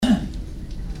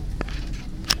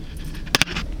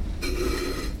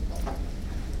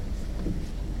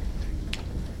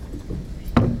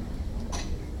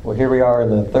Here we are in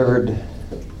the third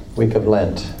week of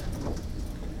Lent,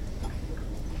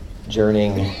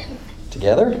 journeying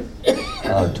together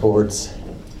towards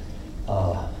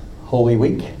Holy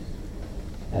Week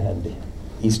and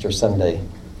Easter Sunday.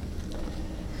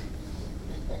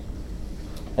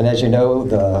 And as you know,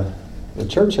 the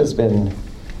church has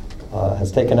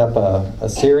taken up a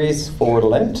series for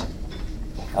Lent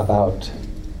about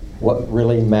what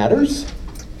really matters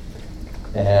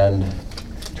and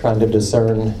trying to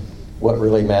discern what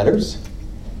really matters.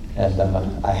 And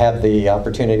I had the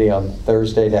opportunity on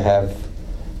Thursday to have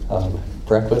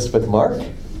breakfast with Mark,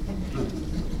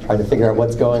 trying to figure out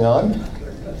what's going on.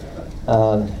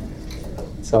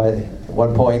 So at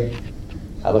one point,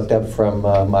 I looked up from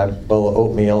my bowl of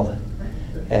oatmeal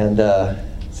and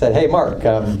said, "Hey, Mark,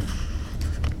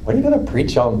 what are you going to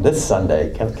preach on this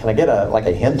Sunday? Can I get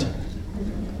a hint?"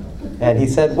 And he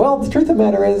said, "Well, the truth of the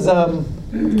matter is,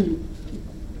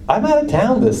 I'm out of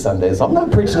town this Sunday, so I'm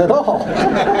not preaching at all."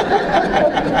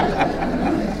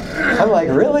 I'm like,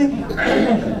 "Really?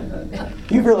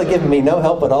 You've really given me no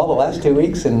help at all the last 2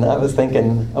 weeks," and I was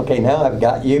thinking, okay, now I've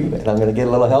got you, and I'm going to get a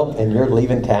little help, and you're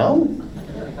leaving town?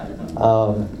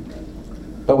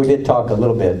 But we did talk a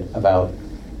little bit about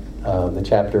the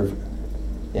chapter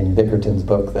in Bickerton's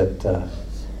book that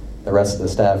the rest of the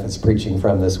staff is preaching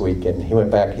from this week, and he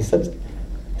went back, he said,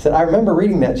 "I remember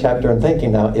reading that chapter and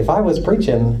thinking, now, if I was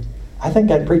preaching, I think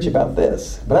I'd preach about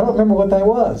this, but I don't remember what that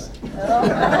was."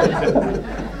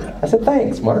 I said,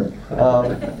 "Thanks, Mark."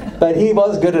 But he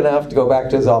was good enough to go back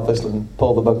to his office and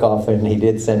pull the book off, and he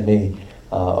did send me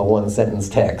a one-sentence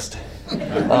text.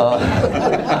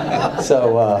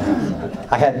 So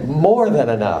I had more than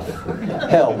enough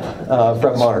help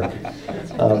from Mark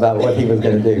about what he was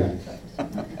going to do.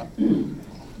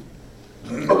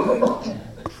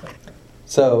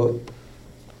 So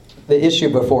the issue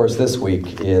before us this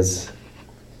week is,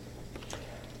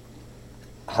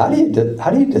 how do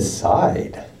you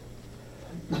decide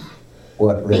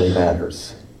what really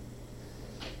matters?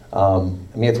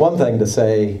 It's one thing to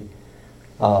say,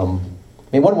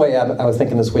 one way I was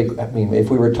thinking this week, if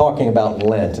we were talking about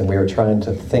Lent and we were trying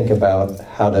to think about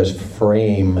how to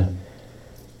frame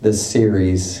this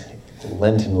series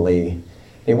Lentenly,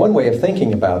 one way of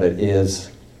thinking about it is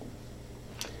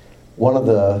one of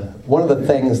the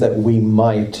things that we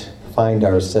might find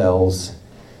ourselves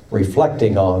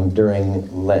reflecting on during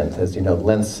Lent. As you know,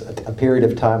 Lent's a period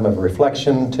of time of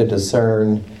reflection to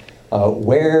discern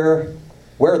where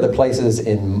are the places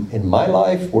in my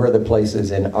life, where are the places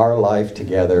in our life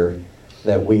together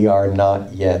that we are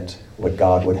not yet what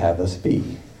God would have us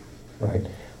be, right?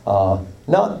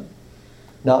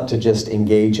 Not to just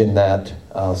engage in that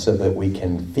so that we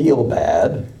can feel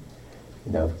bad,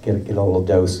 get a little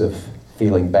dose of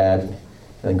feeling bad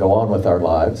and go on with our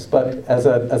lives, but as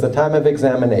a time of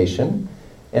examination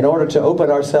in order to open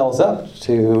ourselves up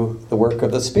to the work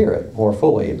of the Spirit more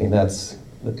fully. That's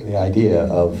the idea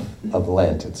of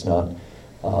Lent. It's not,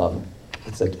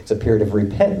 it's a period of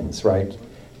repentance, right?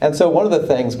 And so one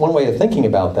way of thinking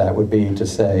about that would be to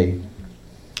say,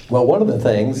 well, one of the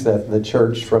things that the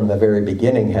church from the very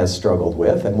beginning has struggled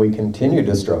with, and we continue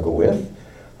to struggle with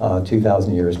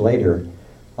 2,000 years later,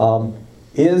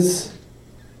 is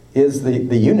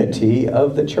the unity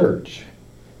of the church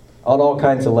on all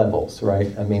kinds of levels,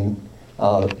 right?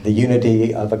 The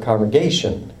unity of a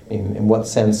congregation. In what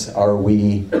sense are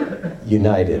we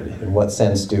united? In what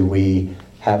sense do we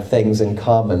have things in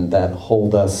common that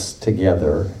hold us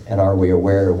together? And are we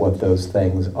aware of what those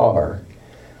things are?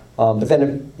 But then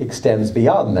it extends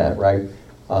beyond that, right?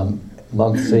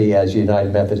 Monthly, as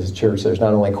United Methodist Church, there's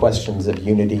not only questions of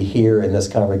unity here in this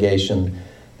congregation,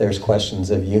 there's questions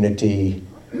of unity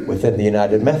within the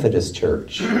United Methodist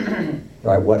Church,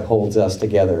 right? What holds us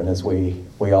together? And as we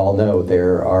all know,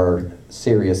 there are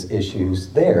serious issues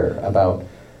there about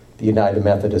the United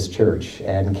Methodist Church.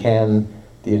 And can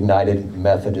the United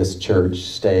Methodist Church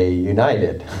stay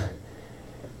united?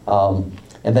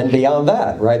 And then beyond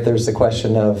that, right, there's the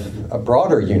question of a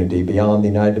broader unity beyond the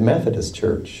United Methodist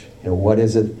Church. What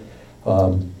is it?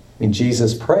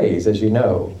 Jesus prays, as you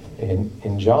know,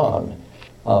 in John,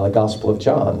 the Gospel of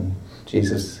John,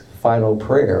 Jesus' final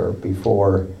prayer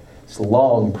before this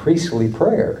long priestly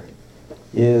prayer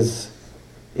is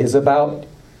about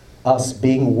us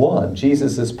being one.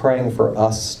 Jesus is praying for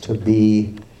us to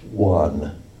be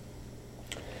one.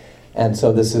 And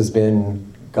so this has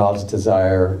been God's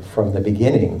desire from the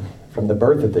beginning, from the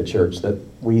birth of the church, that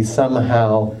we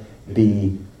somehow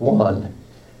be one.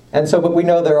 And so, but we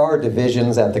know there are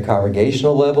divisions at the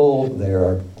congregational level, there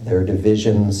are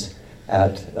divisions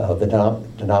at the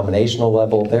denominational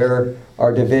level, there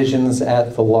are divisions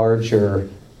at the larger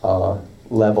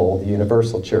level, the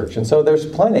universal church. And so there's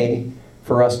plenty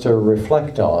for us to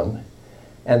reflect on.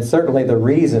 And certainly the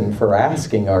reason for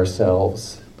asking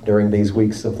ourselves during these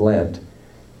weeks of Lent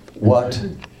what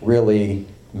really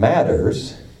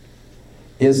matters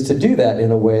is to do that in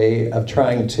a way of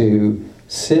trying to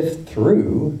sift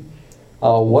through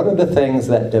what are the things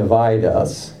that divide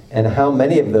us, and how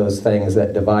many of those things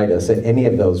that divide us at any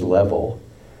of those levels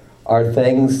are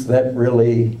things that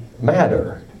really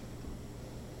matter.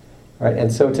 Right?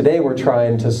 And so today we're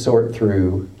trying to sort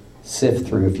through, sift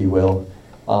through, if you will,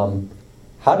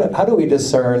 how do we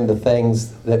discern the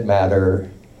things that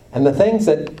matter and the things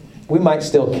that we might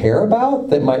still care about,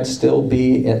 that might still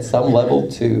be at some level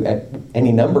at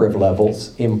any number of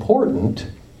levels, important,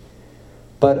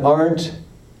 but aren't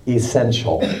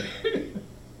essential.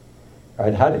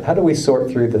 Right? How do we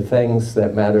sort through the things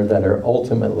that matter that are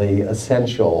ultimately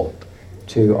essential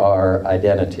to our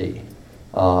identity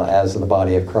as the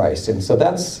body of Christ? And so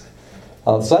that's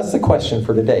the question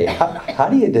for today. How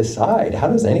do you decide? How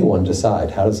does anyone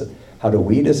decide? How do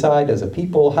we decide as a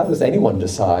people? How does anyone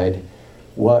decide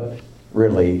what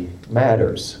really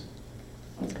matters?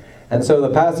 And so the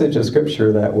passage of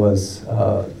Scripture that was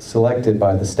selected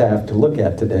by the staff to look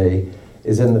at today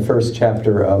is in the first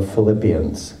chapter of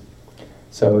Philippians.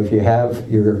 So if you have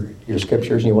your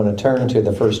scriptures and you want to turn to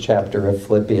the first chapter of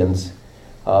Philippians,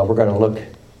 we're going to look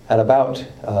at about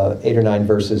 8 or 9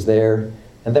 verses there,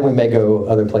 and then we may go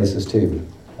other places too.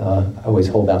 I always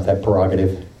hold out that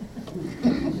prerogative.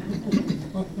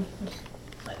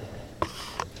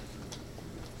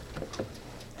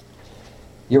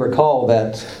 You recall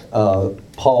that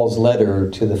Paul's letter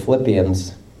to the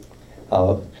Philippians,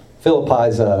 Philippi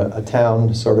is a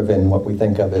town sort of in what we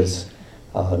think of as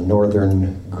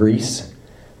northern Greece.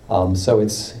 So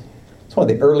it's one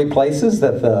of the early places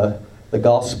that the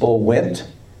gospel went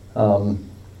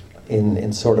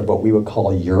in sort of what we would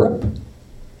call Europe,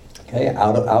 okay,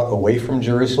 out away from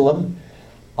Jerusalem.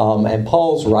 And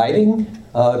Paul's writing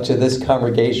to this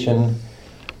congregation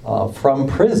from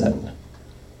prison.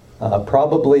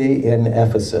 Probably in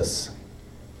Ephesus.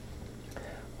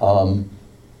 So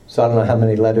I don't know how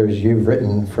many letters you've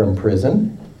written from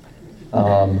prison.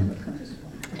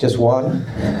 Just one?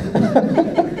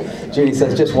 Judy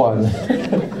says just one.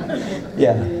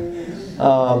 Yeah.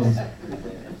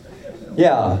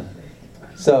 Yeah.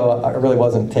 So I really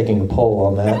wasn't taking a poll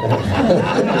on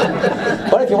that.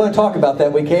 But if you want to talk about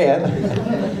that, we can.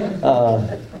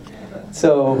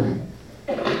 So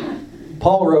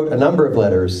Paul wrote a number of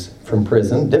letters from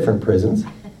prison, different prisons,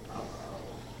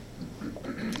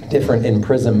 different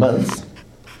imprisonments,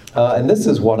 and this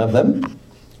is one of them.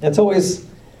 It's always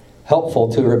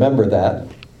helpful to remember that,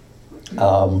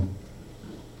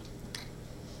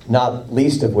 not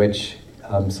least of which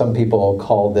some people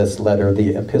call this letter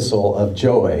the Epistle of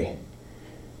Joy.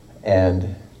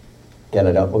 And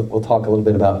again, we'll talk a little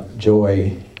bit about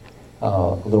joy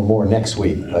a little more next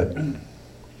week, but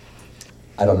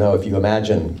I don't know if you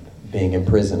imagine being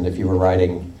imprisoned, if you were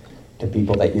writing to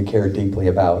people that you cared deeply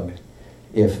about,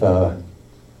 if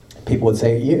people would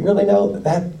say, you really know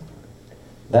that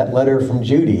letter from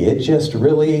Judy, it just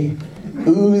really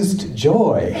oozed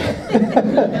joy.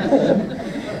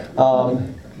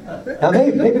 Now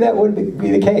maybe that would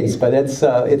be the case, but it's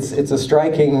a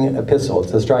striking epistle,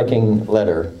 it's a striking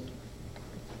letter.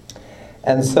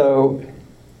 And so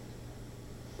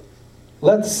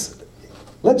let's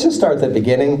just start at the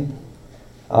beginning.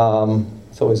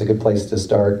 It's always a good place to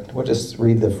start. We'll just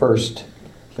read the first,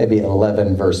 maybe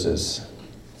 11 verses.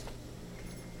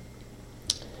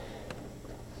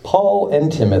 Paul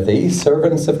and Timothy,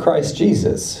 servants of Christ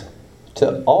Jesus,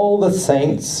 to all the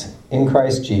saints in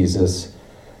Christ Jesus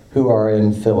who are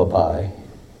in Philippi,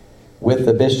 with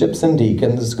the bishops and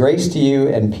deacons, grace to you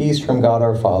and peace from God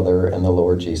our Father and the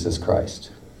Lord Jesus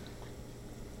Christ.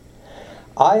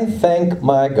 I thank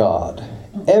my God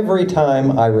every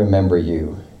time I remember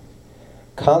you,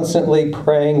 constantly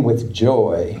praying with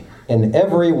joy in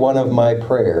every one of my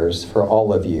prayers for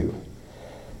all of you,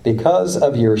 because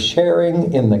of your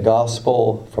sharing in the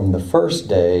gospel from the first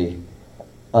day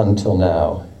until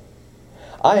now.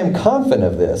 I am confident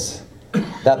of this,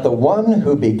 that the one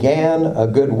who began a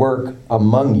good work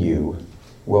among you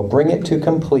will bring it to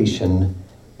completion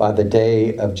by the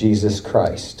day of Jesus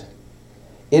Christ.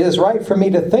 It is right for me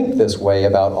to think this way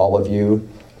about all of you,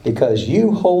 because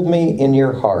you hold me in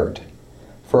your heart.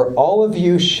 For all of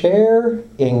you share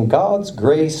in God's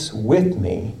grace with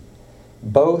me,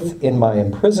 both in my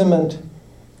imprisonment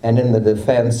and in the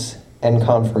defense and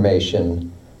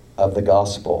confirmation of the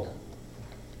gospel.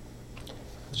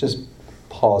 Let's just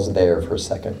pause there for a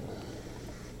second.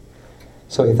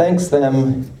 So he thanks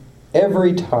them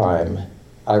every time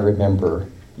I remember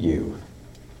you.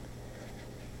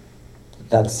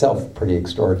 That's self pretty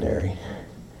extraordinary.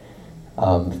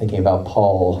 Thinking about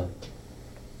Paul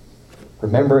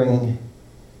remembering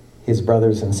his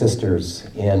brothers and sisters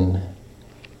in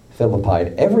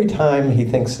Philippi. Every time he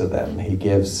thinks of them, he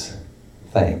gives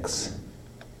thanks.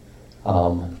 I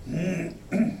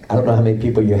don't know how many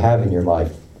people you have in your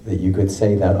life that you could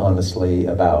say that honestly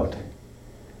about.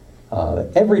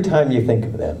 Every time you think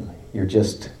of them, you're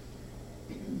just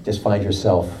find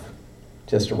yourself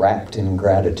just wrapped in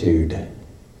gratitude.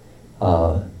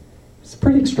 It's a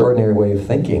pretty extraordinary way of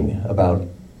thinking about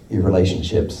your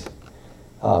relationships.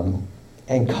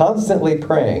 And constantly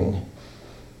praying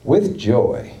with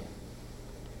joy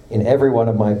in every one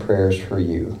of my prayers for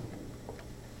you.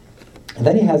 And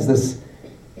then he has this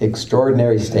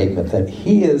extraordinary statement that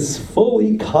he is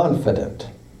fully confident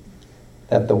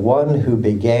that the one who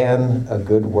began a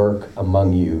good work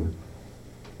among you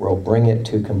will bring it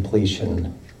to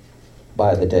completion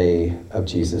by the day of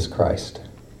Jesus Christ.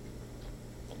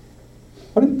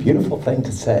 What a beautiful thing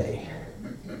to say.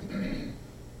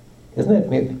 Isn't it? I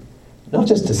mean, not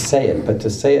just to say it, but to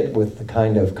say it with the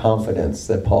kind of confidence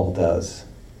that Paul does.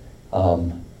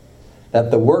 That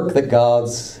the work that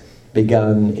God's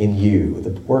begun in you,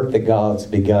 the work that God's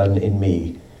begun in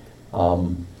me,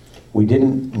 we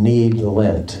didn't need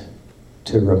Lent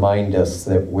to remind us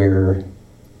that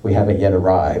we haven't yet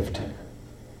arrived,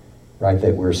 right?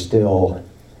 That we're still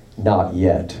not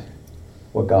yet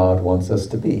what God wants us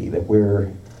to be, that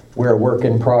we're a work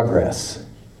in progress,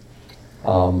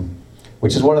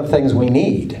 which is one of the things we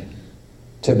need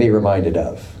to be reminded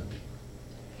of,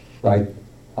 right?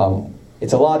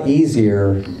 It's a lot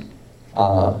easier.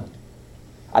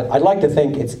 I'd like to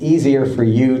think it's easier for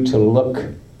you to look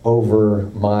over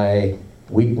my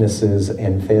weaknesses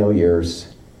and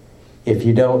failures if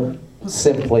you don't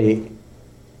simply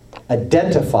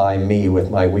identify me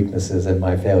with my weaknesses and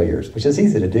my failures, which is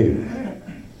easy to do,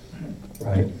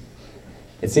 right?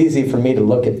 It's easy for me to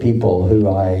look at people who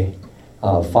I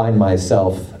find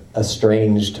myself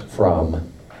estranged from.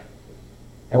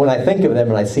 And when I think of them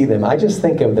and I see them, I just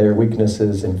think of their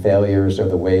weaknesses and failures or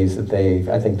the ways that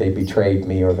I think they betrayed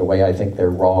me or the way I think they're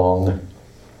wrong.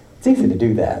 It's easy to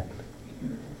do that.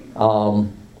 But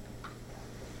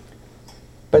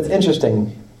it's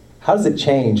interesting. How does it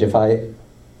change if I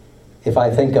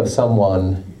think of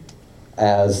someone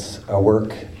as a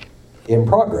work in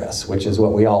progress, which is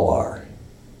what we all are?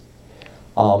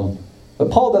 But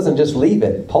Paul doesn't just leave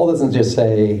it. Paul doesn't just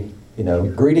say,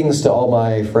 greetings to all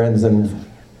my friends in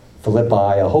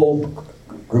Philippi, a whole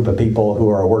group of people who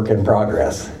are a work in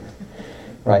progress,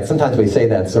 right? Sometimes we say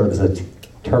that sort of as a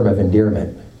term of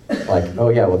endearment, like, oh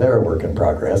yeah, well, they're a work in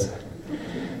progress,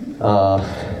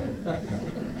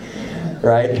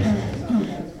 right?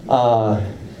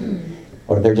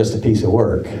 Or they're just a piece of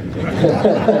work.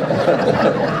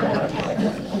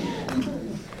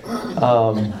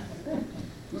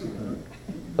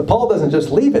 But Paul doesn't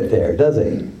just leave it there, does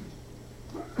he?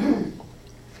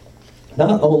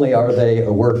 Not only are they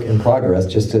a work in progress,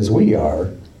 just as we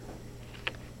are,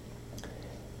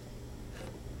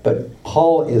 but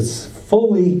Paul is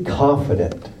fully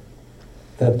confident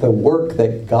that the work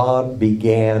that God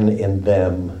began in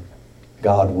them,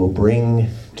 God will bring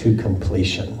to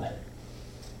completion.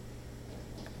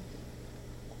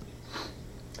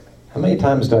 How many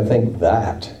times do I think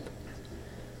that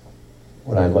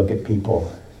when I look at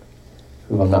people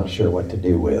who I'm not sure what to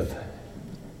do with?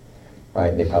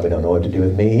 Right, and they probably don't know what to do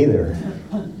with me either.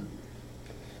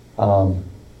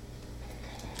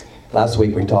 Last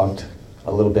week we talked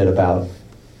a little bit about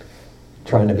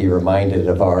trying to be reminded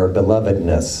of our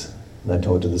belovedness. And I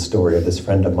told you the story of this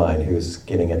friend of mine who's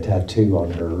getting a tattoo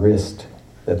on her wrist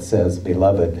that says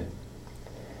beloved.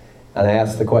 And I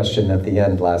asked the question at the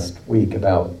end last week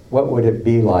about what would it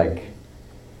be like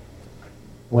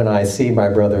when I see my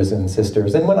brothers and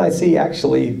sisters, and when I see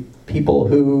actually people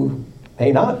who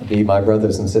may not be my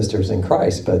brothers and sisters in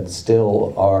Christ, but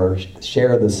still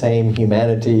share the same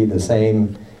humanity, the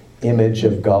same image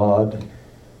of God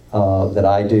that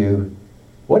I do.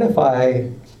 What if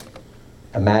I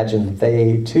imagined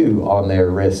they too on their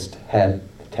wrist had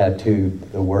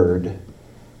tattooed the word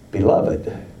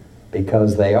beloved,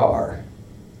 because they are?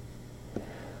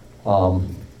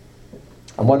 I'm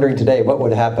wondering today what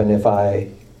would happen if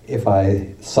I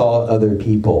saw other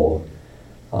people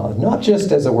not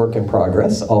just as a work in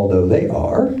progress, although they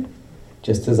are,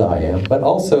 just as I am, but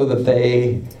also that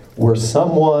they were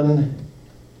someone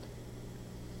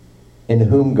in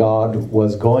whom God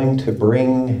was going to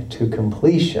bring to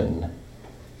completion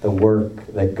the work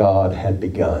that God had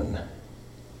begun.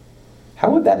 how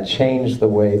would that change the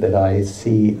way that I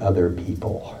see other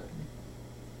people?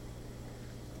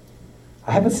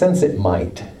 I have a sense it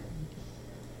might,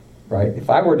 right?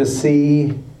 If I were to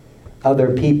see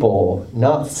other people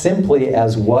not simply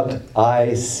as what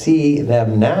I see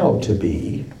them now to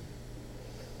be,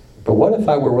 but what if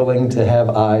I were willing to have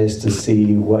eyes to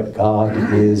see what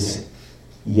God is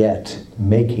yet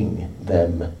making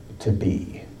them to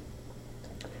be?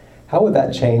 How would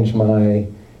that change my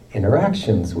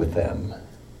interactions with them?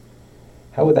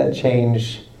 How would that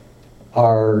change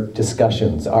our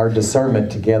discussions, our discernment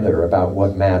together about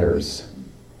what matters,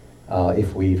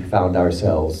 if we found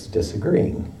ourselves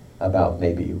disagreeing about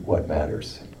maybe what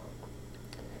matters?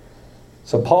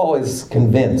 So Paul is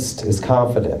convinced, is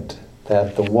confident,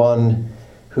 that the one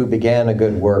who began a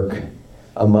good work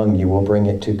among you will bring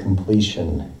it to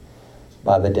completion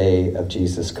by the day of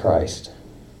Jesus Christ.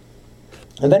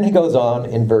 And then he goes on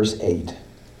in verse 8.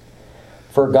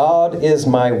 For God is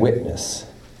my witness,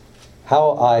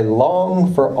 how I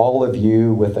long for all of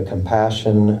you with the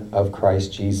compassion of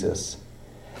Christ Jesus.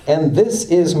 And this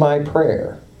is my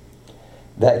prayer,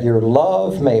 that your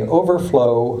love may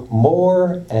overflow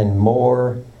more and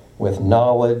more with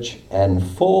knowledge and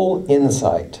full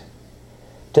insight,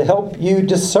 to help you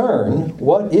discern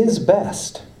what is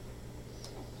best,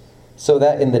 so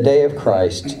that in the day of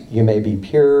Christ you may be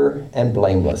pure and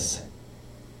blameless,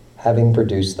 having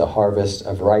produced the harvest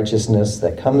of righteousness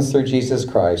that comes through Jesus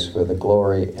Christ for the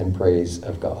glory and praise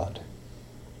of God.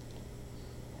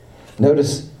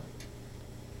 Notice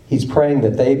he's praying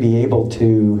that they be able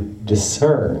to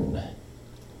discern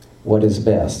what is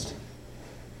best.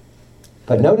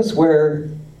 But notice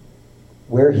where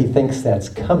he thinks that's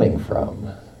coming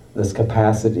from, this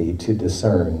capacity to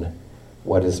discern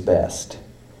what is best,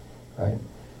 right?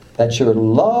 That your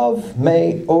love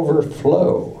may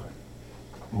overflow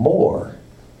more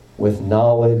with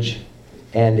knowledge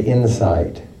and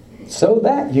insight, so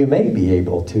that you may be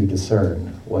able to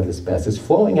discern what is best. It's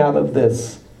flowing out of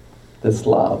this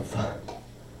love,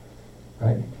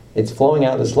 right? It's flowing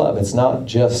out of this love. It's not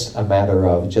just a matter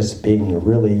of just being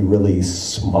really, really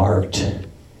smart,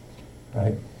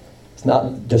 right? It's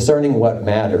not discerning what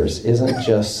matters. Isn't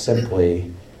just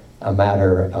simply a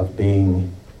matter of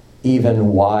being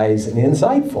even wise and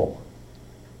insightful.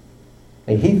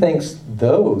 And he thinks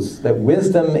that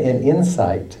wisdom and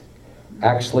insight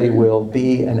actually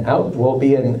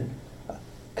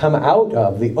come out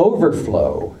of the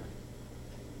overflow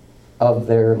of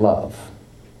their love,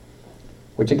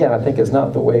 which again, I think is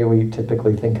not the way we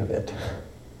typically think of it.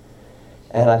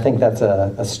 And I think that's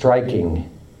a striking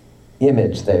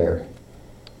image there,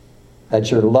 that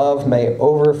your love may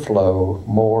overflow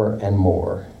more and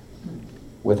more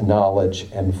with knowledge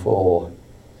and full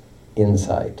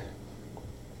insight.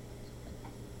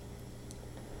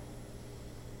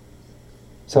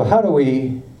 So how do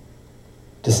we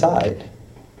decide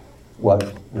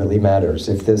what really matters?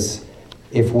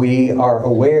 If we are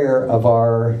aware of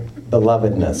our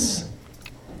belovedness,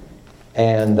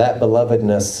 and that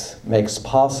belovedness makes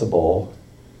possible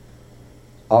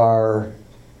our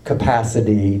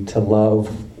capacity to love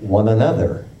one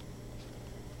another.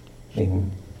 I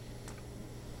mean,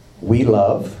 we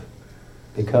love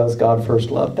because God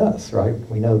first loved us, right?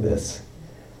 We know this.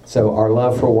 So our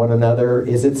love for one another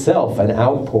is itself an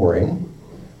outpouring,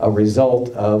 a result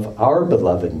of our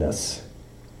belovedness.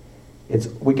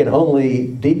 We can only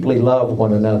deeply love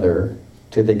one another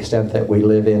to the extent that we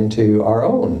live into our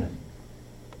own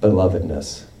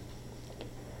belovedness.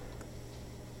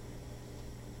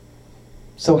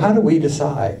 So how do we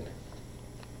decide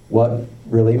what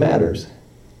really matters?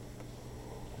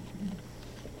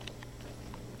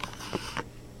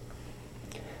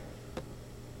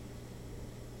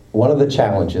 One of the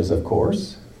challenges, of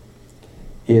course,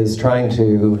 is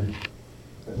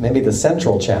maybe the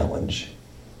central challenge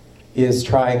is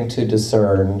trying to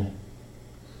discern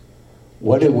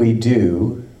what do we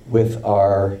do with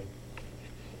our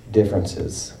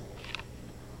differences.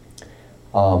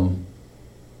 I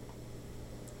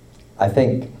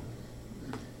think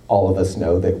all of us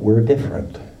know that we're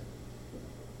different,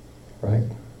 right?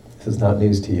 This is not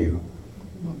news to you.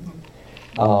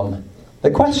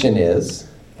 The question is,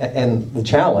 and the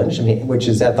challenge, which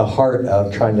is at the heart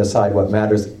of trying to decide what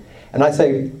matters, and I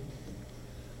say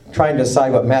trying to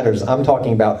decide what matters, I'm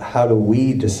talking about how do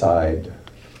we decide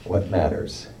what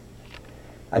matters.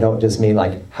 I don't just mean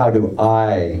like, how do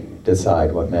I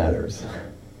decide what matters?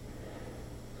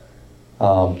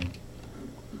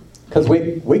 Because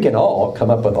we can all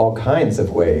come up with all kinds of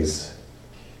ways.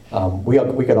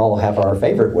 We could all have our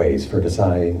favorite ways for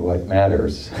deciding what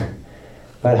matters.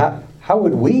 But how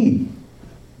would we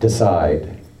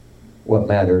decide what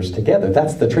matters together.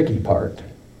 That's the tricky part.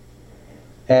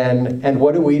 And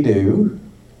what do we do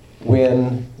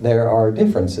when there are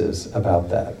differences about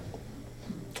that?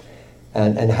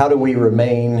 And how do we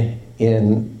remain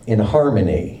in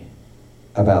harmony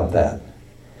about that?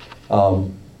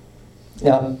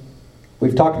 Now,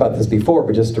 we've talked about this before,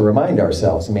 but just to remind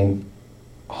ourselves, I mean,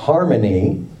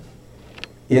 harmony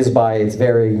is by its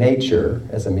very nature,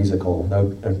 as a musical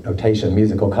notation,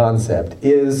 musical concept,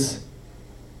 is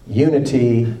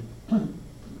unity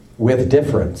with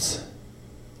difference.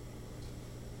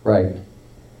 Right?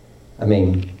 I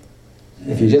mean,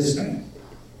 if you just,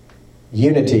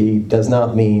 unity does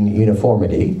not mean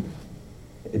uniformity.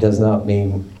 It does not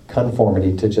mean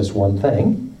conformity to just one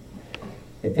thing.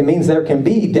 It means there can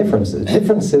be differences.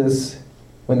 Differences,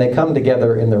 when they come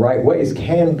together in the right ways,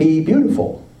 can be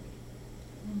beautiful.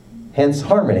 Hence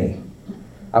harmony.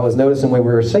 I was noticing when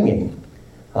we were singing,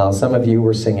 some of you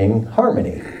were singing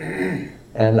harmony.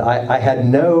 And I had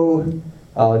no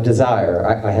desire,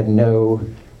 I had no,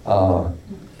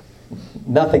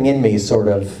 nothing in me sort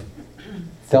of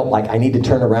felt like I need to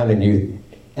turn around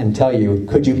and tell you,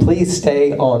 could you please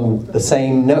stay on the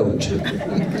same note?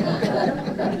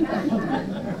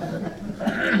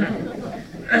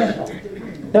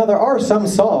 Now there are some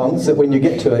songs that when you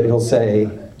get to it, it'll say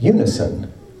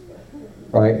unison,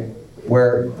 right?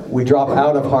 Where we drop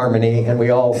out of harmony and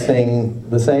we all sing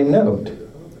the same note.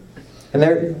 And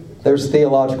there's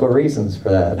theological reasons for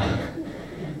that.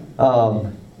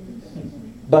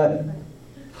 But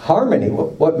harmony,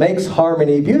 what makes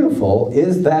harmony beautiful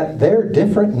is that they're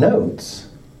different notes.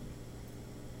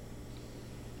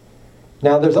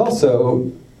 Now there's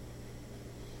also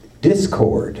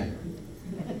discord,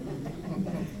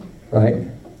 right?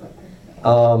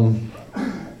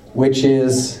 Which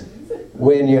is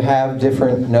when you have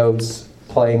different notes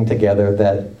playing together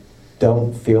that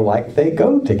don't feel like they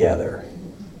go together.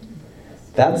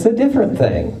 That's a different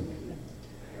thing.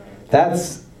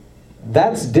 That's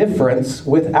difference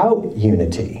without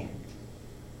unity.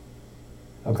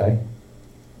 Okay?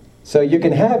 So you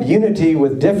can have unity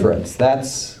with difference.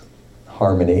 That's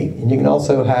harmony. And you can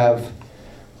also have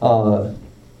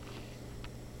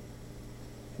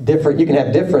you can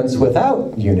have difference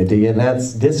without unity, and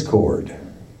that's discord.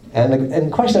 And the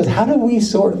question is, how do we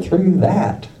sort through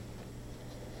that?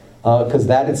 Because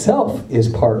that itself is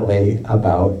partly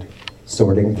about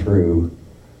sorting through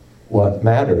what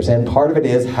matters. And part of it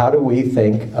is, how do we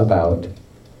think about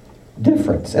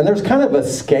difference? And there's kind of a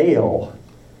scale,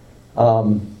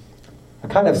 the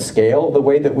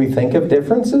way that we think of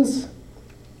differences.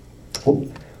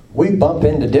 We bump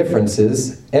into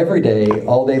differences every day,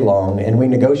 all day long, and we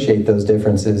negotiate those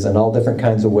differences in all different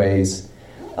kinds of ways.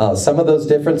 Some of those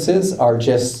differences are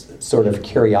just sort of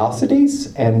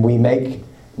curiosities, and we make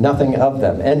nothing of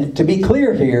them. And to be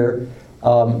clear here,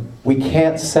 we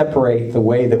can't separate the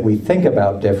way that we think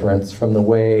about difference from the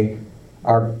way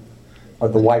the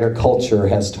wider culture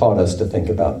has taught us to think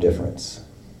about difference.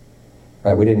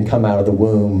 Right? We didn't come out of the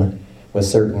womb with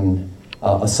certain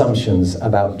assumptions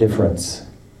about difference.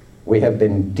 We have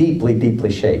been deeply,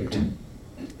 deeply shaped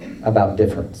about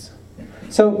difference.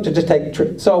 So to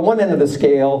just so one end of the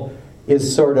scale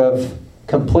is sort of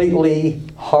completely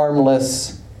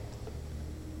harmless,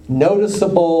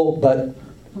 noticeable, but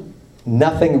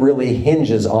nothing really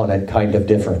hinges on it kind of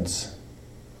difference.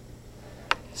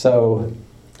 So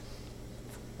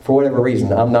for whatever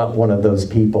reason, I'm not one of those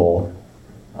people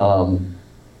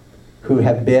who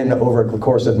have been, over the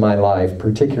course of my life,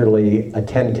 particularly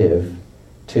attentive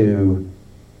to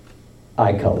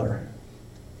eye color.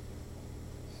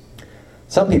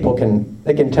 Some people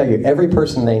can tell you every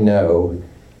person they know,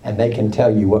 and they can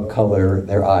tell you what color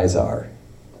their eyes are.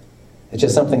 It's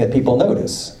just something that people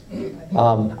notice.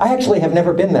 I actually have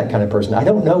never been that kind of person. I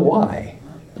don't know why.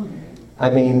 I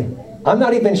mean, I'm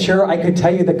not even sure I could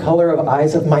tell you the color of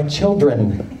eyes of my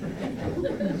children.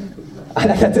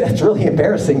 That's really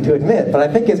embarrassing to admit, but I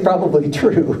think it's probably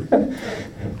true.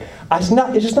 It's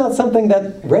just not something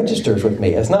that registers with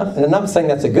me. And I'm not saying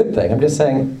that's a good thing. I'm just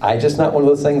saying it's just not one of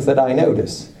those things that I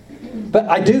notice. But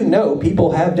I do know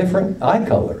people have different eye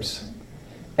colors.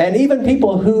 And even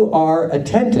people who are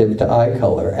attentive to eye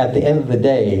color, at the end of the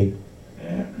day,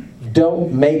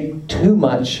 don't make too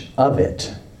much of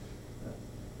it.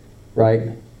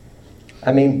 Right?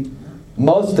 I mean,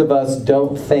 most of us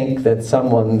don't think that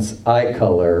someone's eye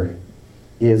color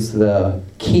is the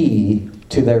key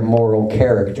to their moral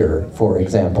character, for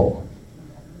example.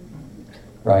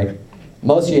 Right?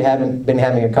 Most of you haven't been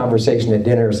having a conversation at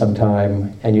dinner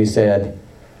sometime, and you said,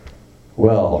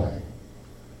 well,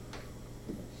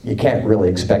 you can't really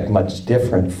expect much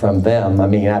different from them. I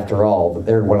mean, after all,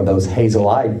 they're one of those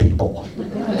hazel-eyed people.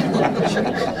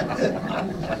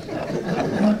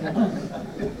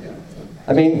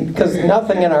 I mean, because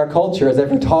nothing in our culture has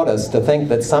ever taught us to think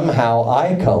that somehow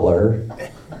eye color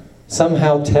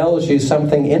somehow tells you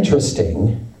something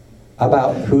interesting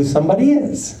about who somebody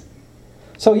is.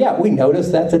 So yeah, we notice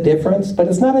that's a difference, but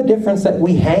it's not a difference that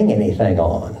we hang anything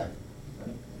on.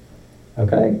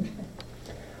 Okay?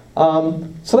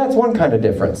 So that's one kind of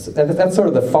difference. That's sort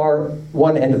of the far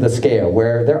one end of the scale,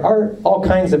 where there are all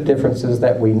kinds of differences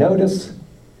that we notice,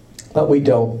 but we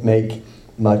don't make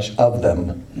much of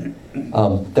them.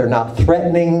 They're not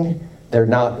threatening, they're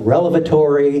not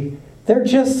revelatory, they're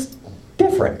just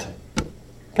different.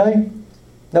 Okay?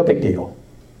 No big deal.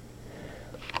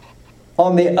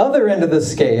 On the other end of the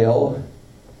scale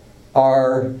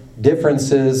are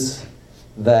differences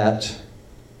that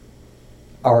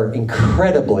are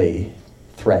incredibly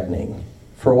threatening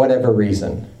for whatever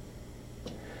reason.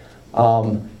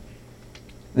 There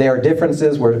are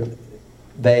differences where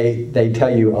they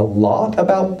tell you a lot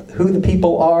about who the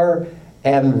people are,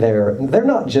 and they're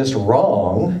not just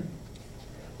wrong,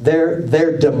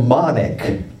 they're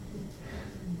demonic.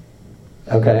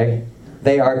 Okay?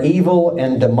 They are evil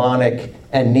and demonic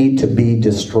and need to be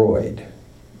destroyed.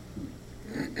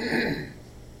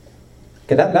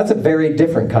 Okay, that's a very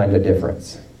different kind of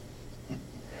difference.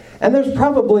 And there's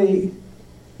probably,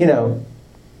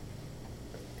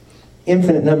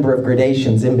 infinite number of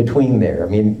gradations in between there.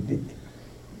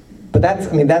 But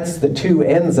that's the two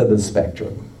ends of the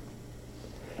spectrum.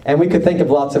 And we could think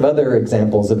of lots of other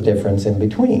examples of difference in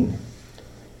between.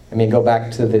 Go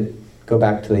back to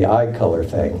the eye color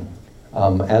thing.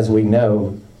 As we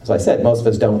know, as I said, most of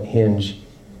us don't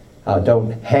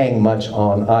hang much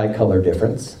on eye color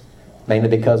difference, mainly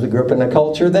because we grew up in a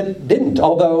culture that didn't,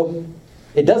 although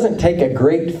it doesn't take a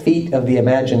great feat of the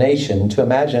imagination to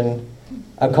imagine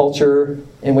a culture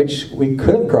in which we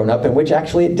could have grown up in which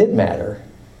actually it did matter.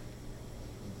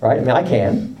 Right? I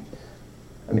can.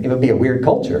 It would be a weird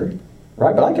culture,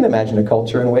 right? But I can imagine a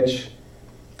culture in which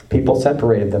people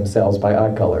separated themselves by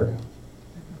eye color.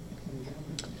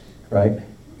 Right?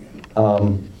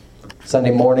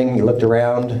 Sunday morning, you looked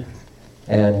around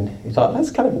and you thought, that's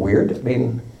kind of weird.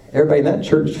 Everybody in that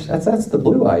church, that's the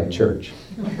blue-eyed church.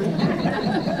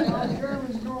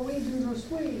 Germans, Norwegians, or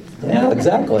Swedes. Yeah,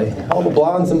 exactly. All the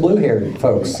blondes and blue-haired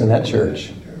folks in that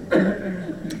church.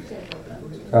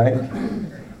 Right?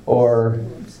 Or,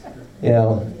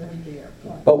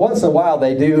 but once in a while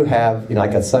they do have,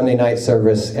 like a Sunday night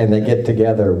service and they get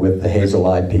together with the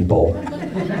hazel-eyed people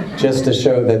just to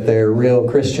show that they're real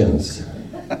Christians,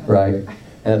 right?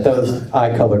 And that those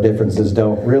eye color differences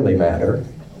don't really matter.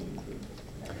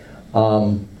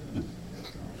 The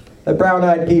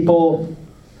brown-eyed people,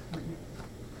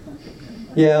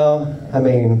 they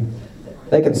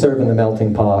can serve in the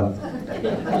melting pot,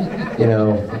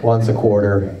 once a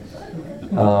quarter.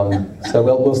 So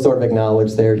we'll sort of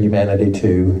acknowledge their humanity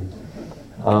too.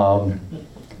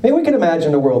 We can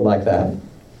imagine a world like that.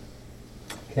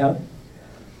 Yeah.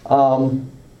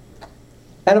 And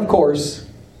of course,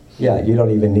 you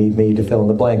don't even need me to fill in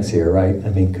the blanks here, right?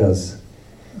 Because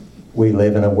we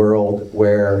live in a world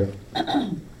where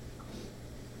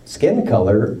skin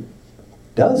color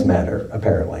does matter,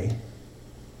 apparently.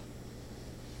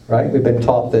 Right? We've been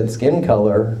taught that skin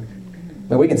color,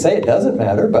 we can say it doesn't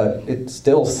matter, but it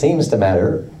still seems to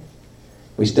matter.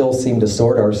 We still seem to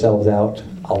sort ourselves out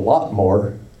a lot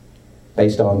more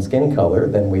based on skin color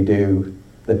than we do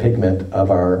the pigment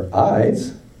of our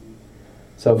eyes.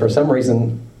 So for some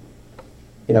reason,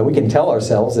 we can tell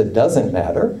ourselves it doesn't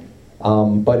matter,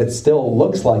 but it still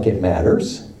looks like it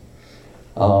matters.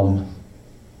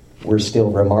 We're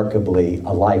still remarkably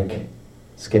alike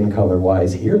skin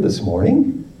color-wise here this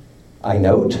morning, I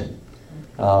note.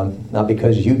 Not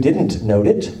because you didn't note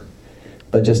it,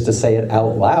 but just to say it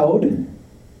out loud,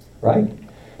 right?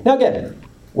 Now again,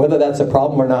 whether that's a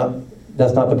problem or not,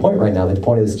 that's not the point right now. The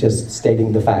point is just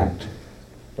stating the fact,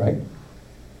 right?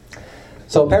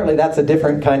 So apparently that's a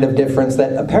different kind of difference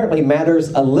that apparently matters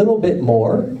a little bit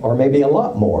more, or maybe a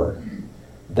lot more,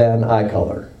 than eye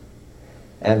color.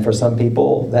 And for some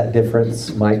people, that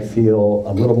difference might feel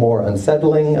a little more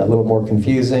unsettling, a little more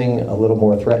confusing, a little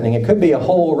more threatening. It could be a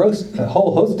whole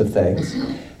host of things,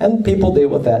 and people deal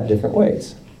with that different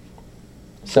ways.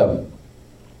 So,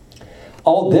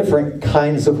 all different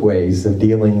kinds of ways of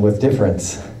dealing with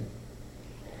difference.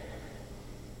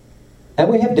 And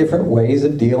we have different ways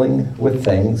of dealing with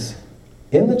things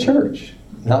in the church,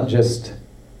 not just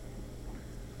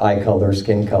eye color,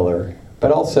 skin color,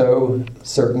 but also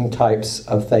certain types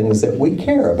of things that we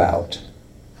care about.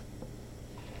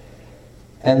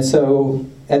 And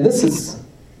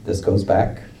this goes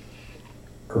back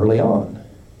early on,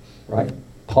 right?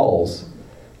 Paul's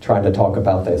trying to talk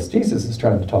about this. Jesus is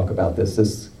trying to talk about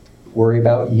this worry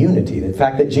about unity. The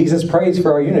fact that Jesus prays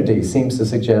for our unity seems to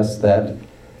suggest that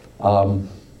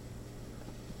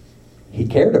he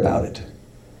cared about it.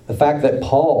 The fact that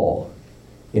Paul,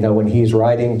 when he's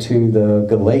writing to the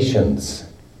Galatians,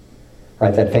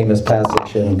 right, that famous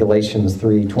passage in Galatians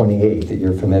 3:28 that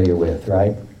you're familiar with,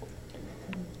 right?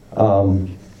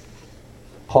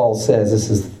 Paul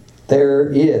says, there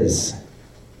is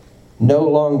no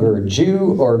longer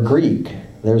Jew or Greek.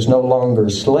 There's no longer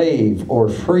slave or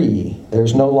free.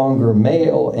 There's no longer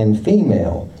male and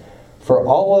female. For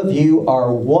all of you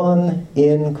are one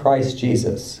in Christ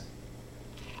Jesus.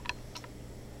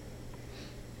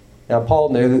 Now, Paul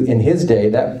knew in his day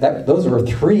that those were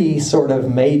three sort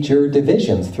of major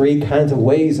divisions, three kinds of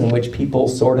ways in which people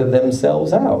sorted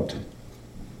themselves out.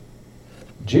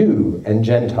 Jew and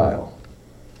Gentile.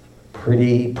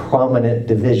 Pretty prominent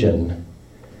division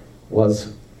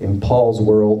was, in Paul's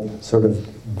world, sort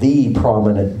of the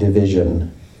prominent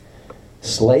division.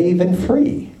 Slave and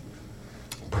free.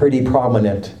 Pretty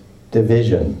prominent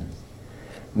division.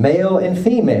 Male and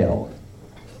female.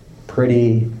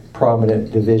 Pretty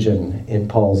prominent division in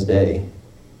Paul's day.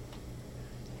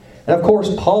 And of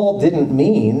course, Paul didn't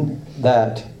mean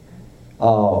that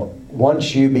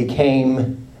once you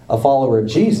became a follower of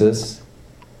Jesus,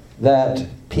 that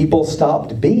people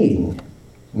stopped being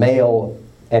male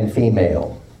and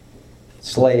female,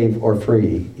 slave or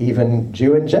free, even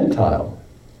Jew and Gentile.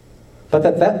 But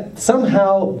that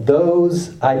somehow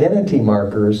those identity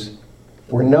markers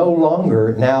were no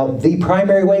longer now the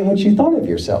primary way in which you thought of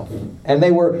yourself. And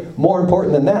they were, more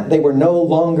important than that, they were no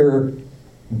longer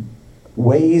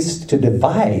ways to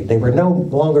divide. They were no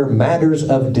longer matters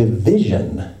of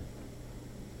division.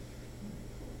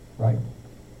 Right?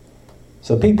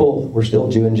 So people were still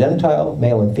Jew and Gentile,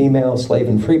 male and female, slave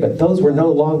and free, but those were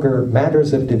no longer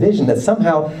matters of division, that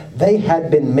somehow they had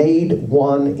been made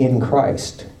one in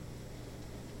Christ.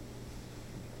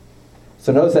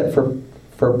 So notice that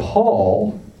for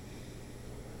Paul,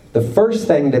 the first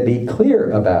thing to be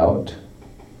clear about,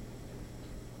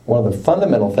 one of the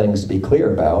fundamental things to be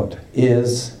clear about,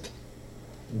 is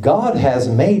God has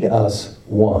made us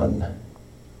one.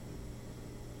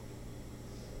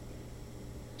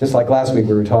 Just like last week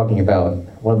we were talking about,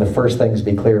 one of the first things to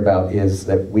be clear about is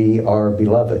that we are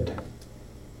beloved.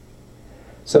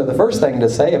 So the first thing to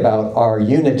say about our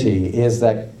unity is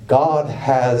that God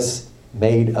has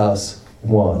made us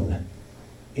one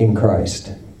in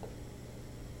Christ.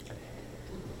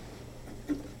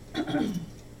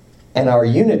 And our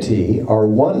unity, our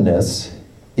oneness,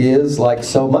 is, like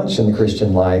so much in the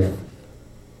Christian life,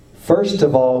 first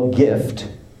of all gift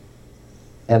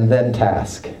and then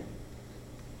task.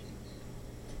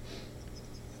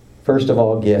 First of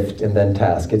all, gift, and then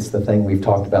task. It's the thing we've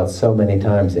talked about so many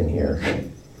times in here.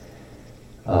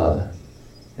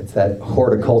 It's that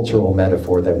horticultural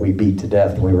metaphor that we beat to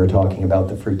death when we were talking about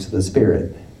the fruits of the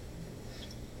Spirit.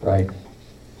 Right?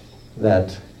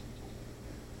 That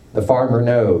the farmer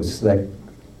knows that,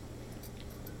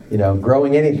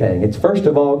 growing anything, it's first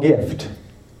of all gift.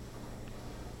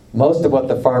 Most of what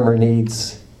the farmer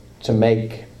needs to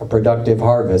make a productive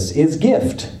harvest is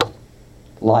gift.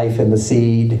 Life in the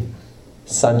seed,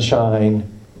 sunshine,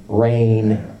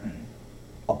 rain,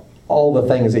 all the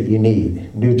things that you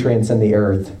need, nutrients in the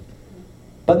earth.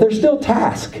 But there's still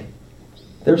task.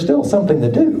 There's still something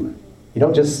to do. You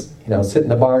don't just, sit in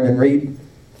the barn and read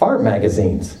farm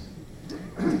magazines.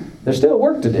 There's still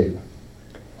work to do.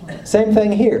 Same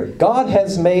thing here. God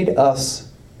has made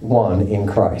us one in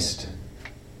Christ.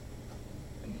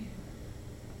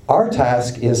 Our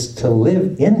task is to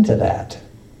live into that.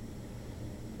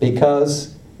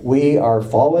 Because we are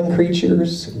fallen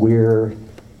creatures, we're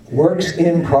works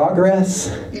in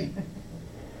progress,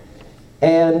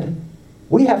 and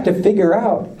we have to figure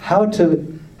out how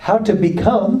to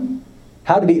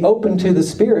be open to the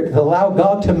Spirit, to allow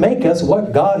God to make us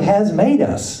what God has made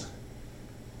us.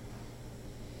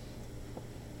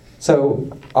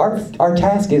 So our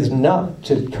task is not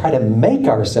to try to make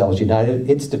ourselves united,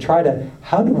 it's to try to,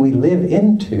 how do we live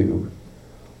into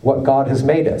what God has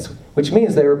made us? Which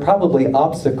means there are probably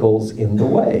obstacles in the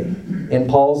way. In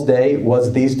Paul's day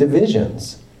was these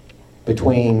divisions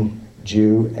between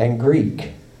Jew and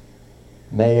Greek,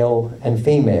 male and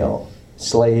female,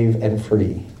 slave and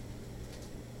free.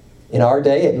 In our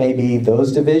day, it may be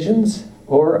those divisions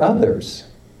or others.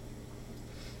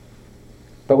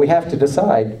 But we have to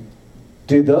decide,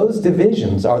 are those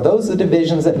the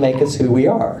divisions that make us who we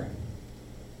are?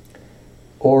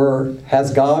 Or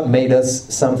has God made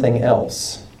us something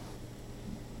else?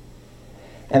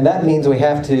 And that means we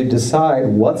have to decide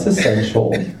what's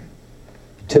essential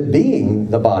to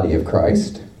being the body of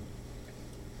Christ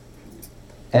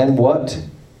and what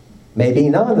may be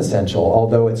non-essential,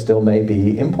 although it still may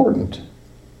be important.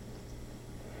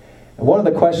 And one of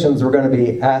the questions we're going to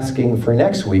be asking for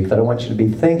next week that I want you to be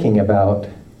thinking about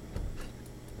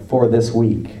for this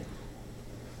week,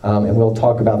 and we'll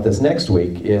talk about this next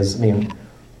week, is,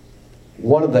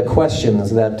 one of the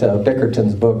questions that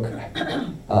Bickerton's book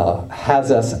has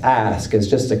us ask is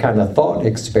just a kind of thought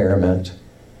experiment.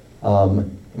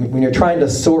 When you're trying to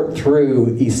sort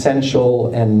through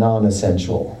essential and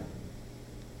non-essential,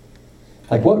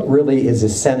 like what really is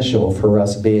essential for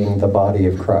us being the body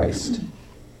of Christ?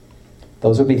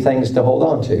 Those would be things to hold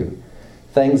on to.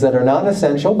 Things that are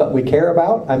non-essential but we care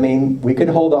about, we could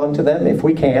hold on to them if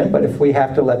we can, but if we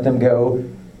have to let them go,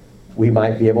 we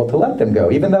might be able to let them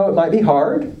go. Even though it might be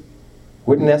hard,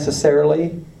 wouldn't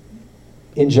necessarily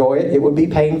enjoy it, it would be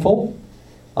painful,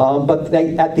 but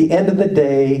they, at the end of the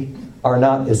day, are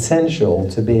not essential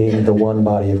to being the one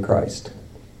body of Christ.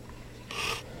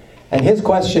 And his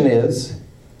question is,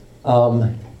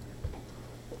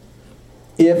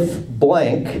 if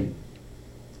blank,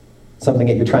 something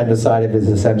that you're trying to decide if is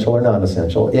essential or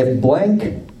non-essential, if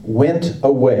blank went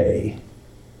away,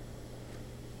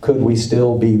 could we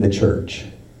still be the church?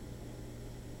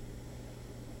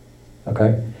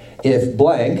 Okay? If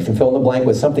blank, and fill in the blank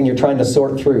with something you're trying to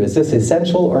sort through, is this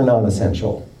essential or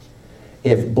non-essential?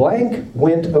 If blank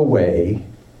went away,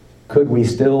 could we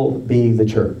still be the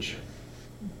church?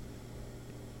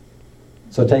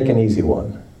 So take an easy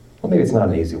one. Well, maybe it's not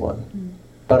an easy one,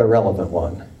 but a relevant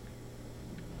one.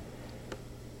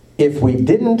 If we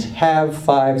didn't have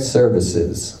 5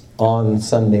 services on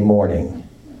Sunday morning,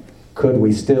 could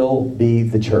we still be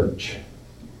the church?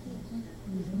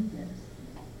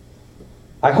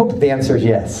 I hope the answer is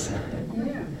yes.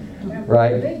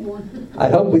 Right? I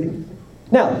hope we...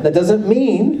 Now, that doesn't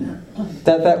mean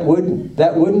that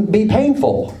wouldn't be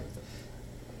painful.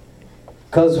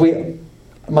 Because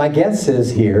my guess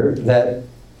is here that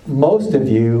most of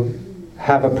you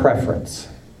have a preference.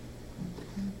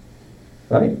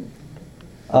 Right?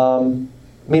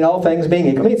 All things being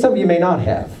equal. Some of you may not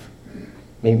have.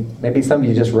 Maybe some of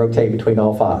you just rotate between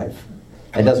all 5.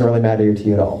 It doesn't really matter to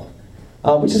you at all.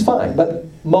 Which is fine. But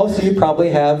most of you probably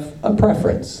have a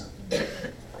preference.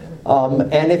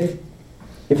 And if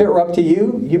it were up to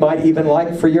you, you might even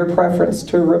like for your preference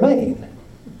to remain.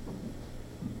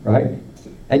 Right?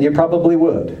 And you probably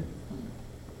would.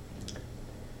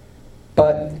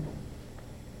 But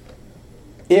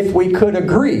if we could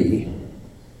agree,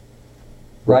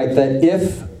 right, that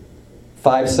if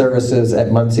 5 services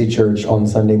at Muncie Church on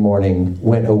Sunday morning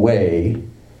went away,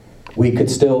 we could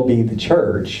still be the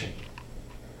church,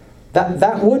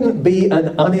 that wouldn't be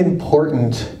an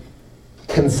unimportant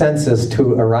consensus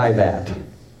to arrive at.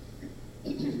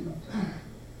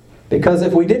 Because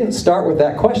if we didn't start with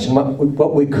that question,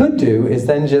 what we could do is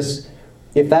then just,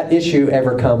 if that issue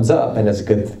ever comes up, and it's a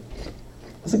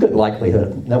good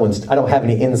likelihood. I don't have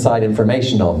any inside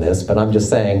information on this, but I'm just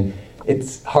saying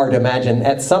it's hard to imagine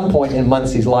at some point in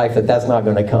Muncie's life that that's not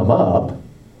going to come up.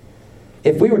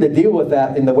 If we were to deal with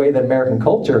that in the way that American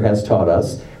culture has taught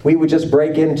us, we would just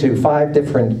break into 5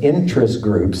 different interest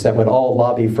groups that would all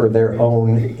lobby for their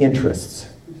own interests.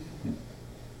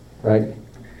 Right?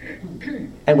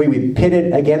 And we would pit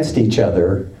it against each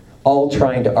other, all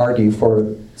trying to argue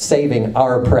for saving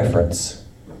our preference.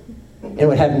 It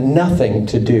would have nothing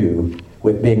to do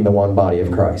with being the one body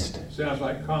of Christ. Sounds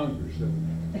like Congress.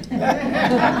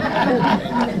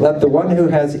 Let the one who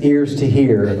has ears to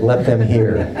hear, let them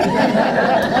hear.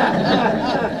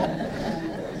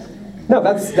 No,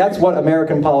 that's what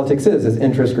American politics is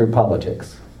interest group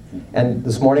politics. And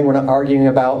this morning we're not arguing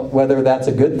about whether that's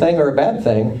a good thing or a bad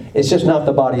thing. It's just not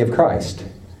the body of Christ.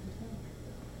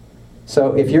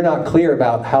 So if you're not clear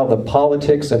about how the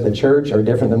politics of the church are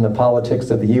different than the politics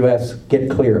of the U.S., get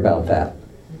clear about that.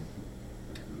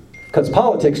 Because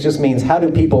politics just means how do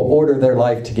people order their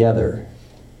life together.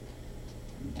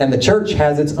 And the church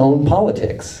has its own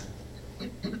politics.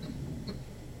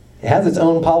 It has its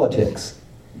own politics.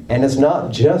 And it's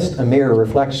not just a mere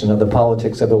reflection of the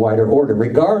politics of the wider order,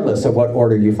 regardless of what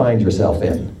order you find yourself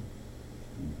in.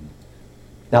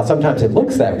 Now, sometimes it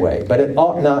looks that way, but it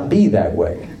ought not be that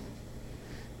way.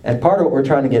 And part of what we're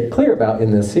trying to get clear about in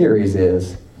this series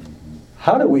is,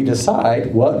 how do we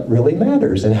decide what really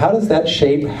matters? And how does that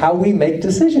shape how we make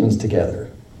decisions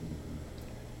together?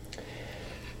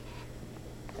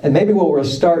 And maybe what we'll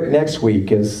start next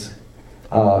week is,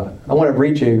 I want to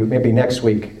read you, maybe next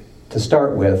week, to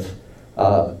start with,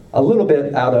 a little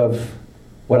bit out of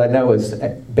what I know is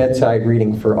bedside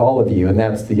reading for all of you, and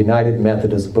that's the United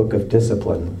Methodist Book of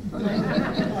Discipline.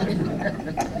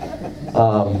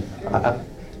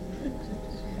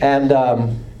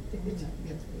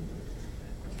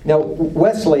 Now,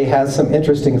 Wesley has some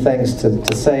interesting things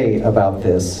to say about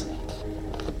this.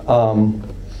 And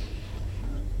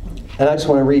I just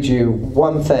want to read you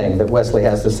one thing that Wesley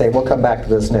has to say. We'll come back to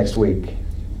this next week.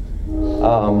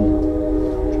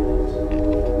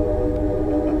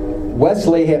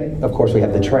 Wesley, of course, we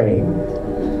have the train.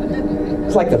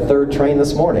 It's like the third train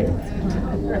this morning.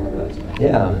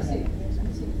 Yeah.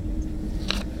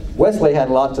 Wesley had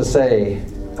a lot to say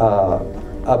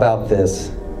about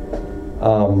this.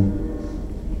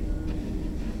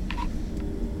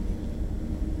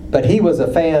 But he was a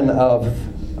fan of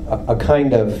a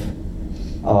kind of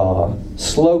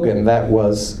slogan that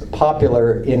was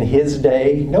popular in his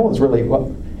day. No one's really,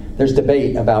 well, there's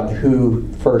debate about who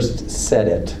first said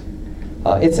it.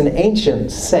 It's an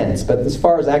ancient sense, but as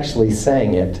far as actually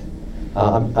saying it,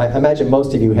 I imagine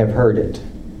most of you have heard it,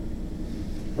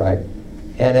 right?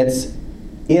 And it's,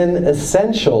 in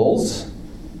essentials,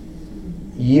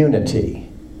 unity.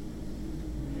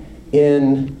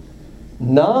 In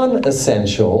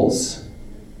non-essentials,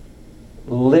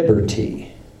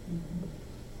 liberty.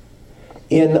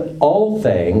 In all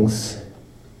things,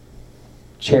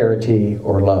 charity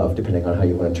or love, depending on how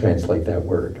you want to translate that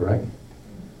word, right?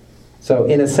 So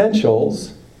in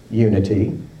essentials,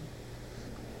 unity.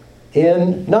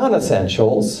 In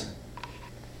non-essentials,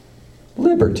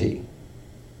 liberty.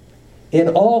 In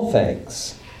all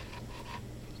things,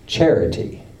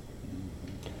 charity.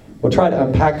 We'll try to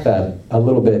unpack that a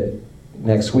little bit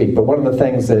next week, but one of the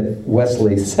things that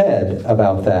Wesley said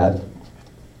about that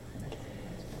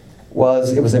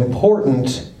was it was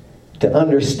important to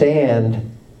understand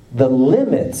the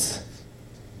limits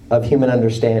of human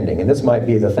understanding. And this might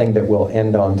be the thing that we'll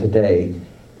end on today,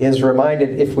 is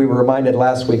reminded, if we were reminded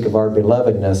last week of our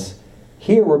belovedness,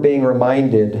 here we're being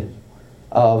reminded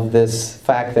of this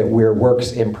fact that we're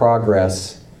works in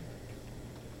progress,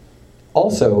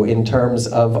 also in terms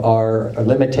of our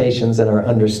limitations and our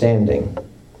understanding.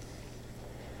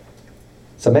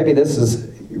 So maybe this is,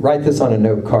 write this on a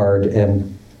note card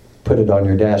and put it on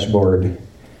your dashboard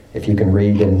if you can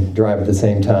read and drive at the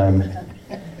same time,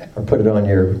 or put it on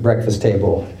your breakfast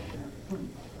table.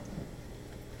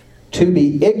 To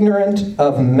be ignorant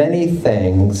of many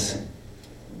things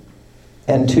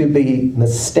and to be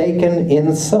mistaken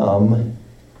in some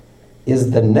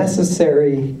is the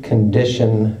necessary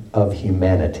condition of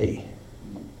humanity.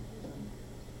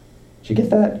 Did you get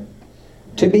that?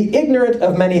 To be ignorant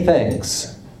of many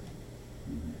things.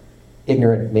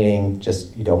 Ignorant meaning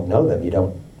just you don't know them, you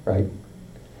don't, right?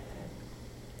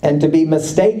 And to be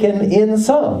mistaken in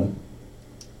some.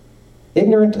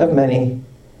 Ignorant of many,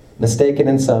 mistaken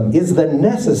in some, is the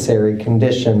necessary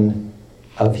condition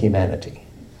of humanity.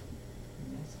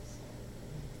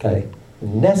 Okay?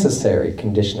 Necessary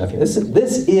condition of humanity.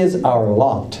 This is our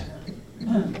lot.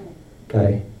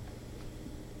 Okay?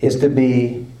 Is to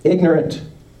be ignorant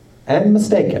and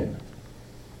mistaken.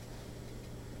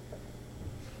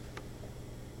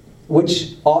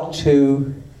 Which ought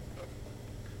to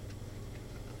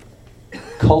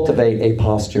cultivate a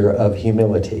posture of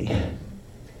humility.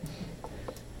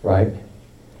 Right?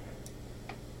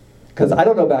 Because I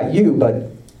don't know about you,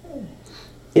 but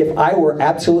if I were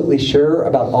absolutely sure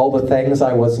about all the things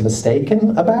I was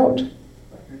mistaken about,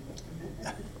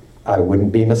 I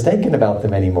wouldn't be mistaken about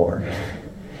them anymore.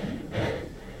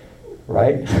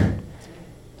 Right?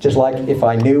 Just like if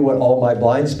I knew what all my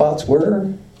blind spots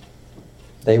were,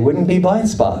 they wouldn't be blind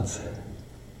spots.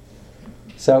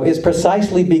 So it's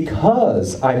precisely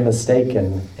because I'm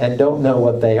mistaken and don't know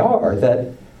what they are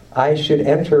that I should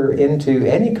enter into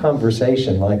any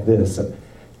conversation like this,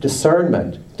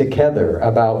 discernment together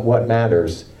about what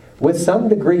matters, with some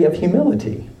degree of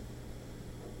humility.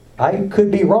 I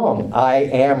could be wrong. I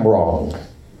am wrong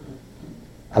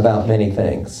about many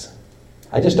things.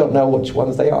 I just don't know which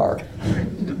ones they are.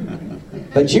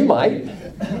 But you might,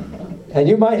 and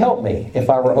you might help me if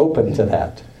I were open to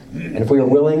that. And if we were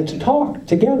willing to talk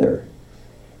together.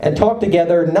 And talk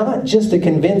together not just to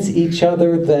convince each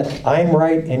other that I'm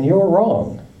right and you're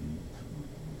wrong,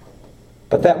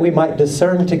 but that we might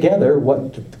discern together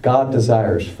what God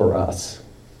desires for us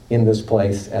in this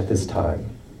place at this time.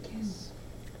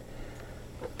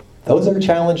 Those are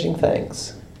challenging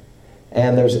things.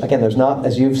 And there's not,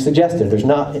 as you've suggested, there's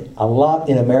not a lot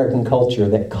in American culture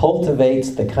that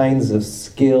cultivates the kinds of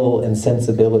skill and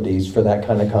sensibilities for that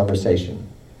kind of conversation.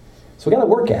 So we got to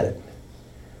work at it.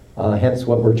 Hence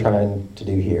what we're trying to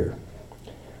do here.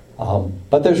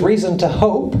 But there's reason to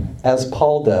hope, as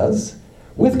Paul does,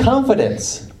 with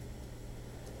confidence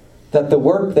that the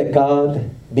work that God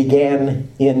began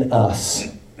in us,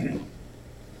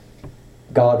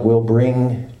 God will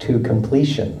bring to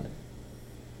completion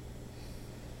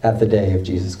at the day of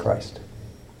Jesus Christ.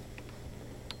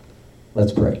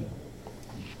 Let's pray.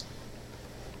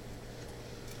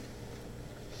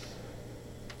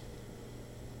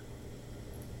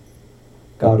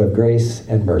 God of grace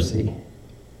and mercy,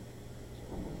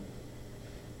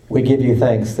 we give you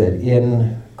thanks that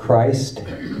in Christ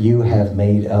you have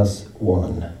made us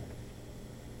one.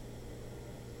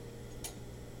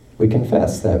 We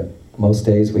confess that most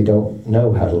days we don't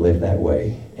know how to live that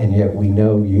way, and yet we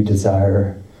know you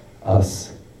desire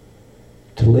us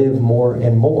to live more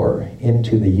and more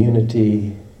into the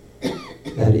unity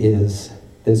that is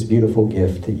this beautiful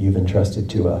gift that you've entrusted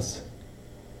to us.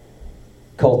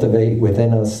 Cultivate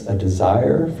within us a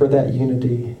desire for that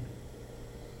unity,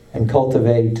 and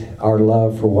cultivate our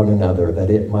love for one another, that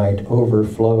it might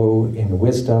overflow in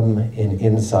wisdom, in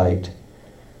insight,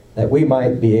 that we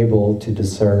might be able to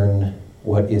discern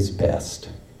what is best.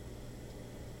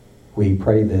 We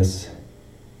pray this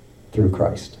through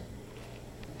Christ.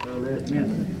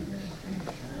 Amen.